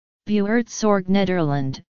Buurtzorg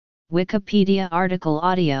Nederland, Wikipedia article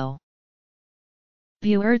audio.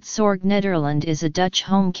 Buurtzorg Nederland is a Dutch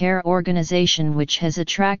home care organization which has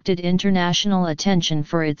attracted international attention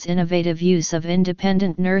for its innovative use of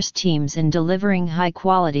independent nurse teams in delivering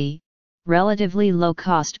high-quality, relatively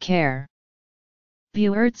low-cost care.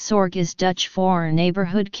 Buurtzorg is Dutch for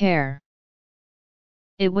neighborhood care.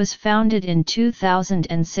 It was founded in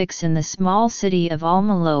 2006 in the small city of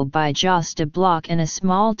Almelo by Jos de Blok and a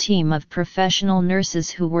small team of professional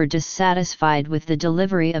nurses who were dissatisfied with the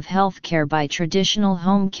delivery of healthcare by traditional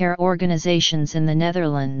home care organizations in the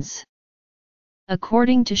Netherlands.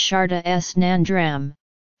 According to Sharda S. Nandram,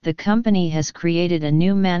 the company has created a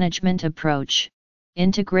new management approach,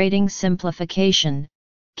 integrating simplification,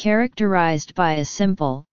 characterized by a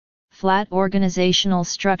simple, flat organizational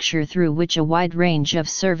structure through which a wide range of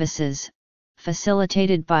services,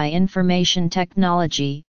 facilitated by information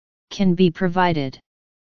technology, can be provided.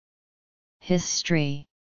 History.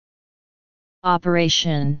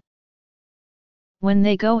 Operation. When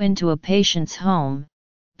they go into a patient's home,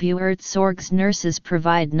 Buurtzorg's nurses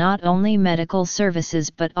provide not only medical services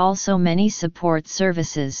but also many support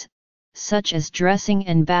services, such as dressing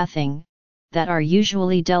and bathing, that are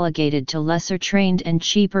usually delegated to lesser trained and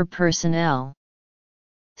cheaper personnel.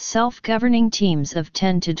 Self-governing teams of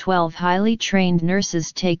 10 to 12 highly trained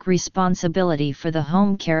nurses take responsibility for the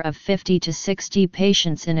home care of 50 to 60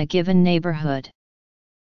 patients in a given neighborhood.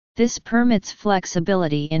 This permits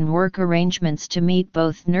flexibility in work arrangements to meet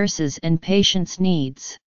both nurses and patients'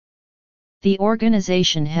 needs. The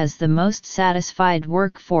organization has the most satisfied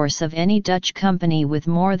workforce of any Dutch company with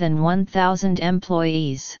more than 1,000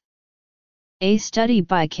 employees. A study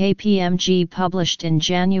by KPMG published in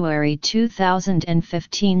January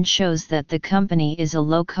 2015 shows that the company is a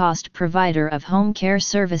low-cost provider of home care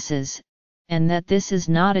services, and that this is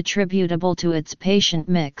not attributable to its patient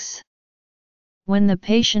mix. When the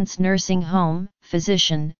patient's nursing home,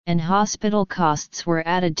 physician, and hospital costs were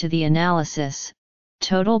added to the analysis,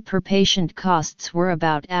 total per-patient costs were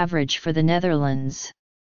about average for the Netherlands.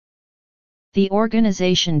 The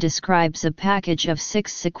organization describes a package of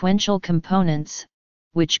 6 sequential components,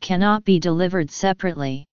 which cannot be delivered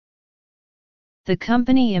separately. The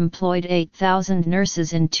company employed 8,000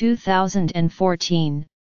 nurses in 2014,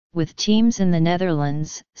 with teams in the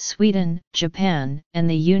Netherlands, Sweden, Japan, and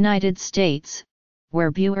the United States,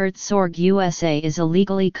 where Buurtzorg USA is a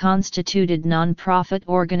legally constituted non-profit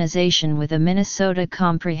organization with a Minnesota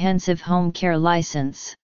Comprehensive Home Care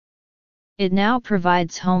License. It now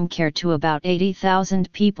provides home care to about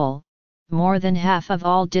 80,000 people. More than half of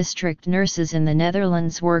all district nurses in the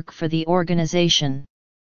Netherlands work for the organization.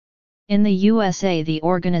 In the USA, the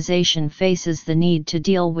organization faces the need to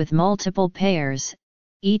deal with multiple payers,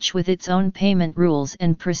 each with its own payment rules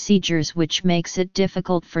and procedures, which makes it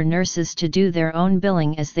difficult for nurses to do their own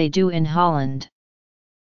billing as they do in Holland.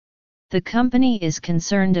 The company is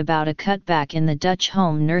concerned about a cutback in the Dutch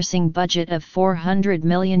home nursing budget of €400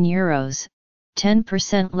 million,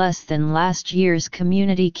 10% less than last year's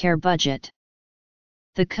community care budget.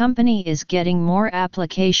 The company is getting more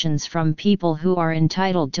applications from people who are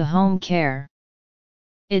entitled to home care.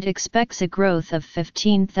 It expects a growth of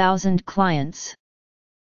 15,000 clients.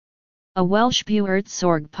 A Welsh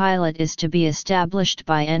Buurtzorg pilot is to be established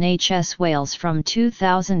by NHS Wales from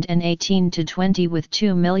 2018 to 20 with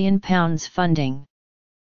 £2 million funding.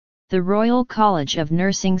 The Royal College of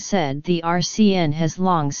Nursing said the RCN has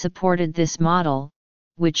long supported this model,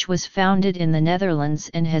 which was founded in the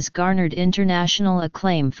Netherlands and has garnered international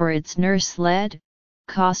acclaim for its nurse-led,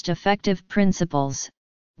 cost-effective principles,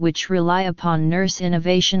 which rely upon nurse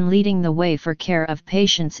innovation leading the way for care of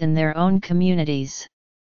patients in their own communities.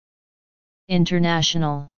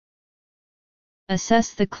 International.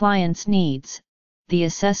 Assess the client's needs. The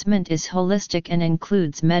assessment is holistic and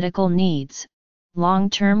includes medical needs,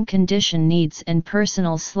 long-term condition needs and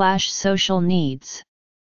personal/social needs.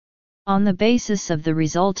 On the basis of the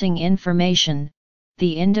resulting information,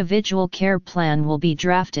 the individual care plan will be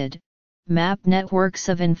drafted, map networks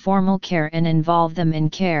of informal care and involve them in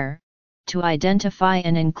care, to identify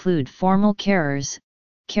and include formal carers,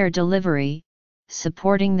 care delivery,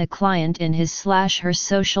 supporting the client in his/her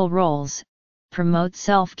social roles, promote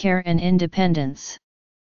self-care and independence.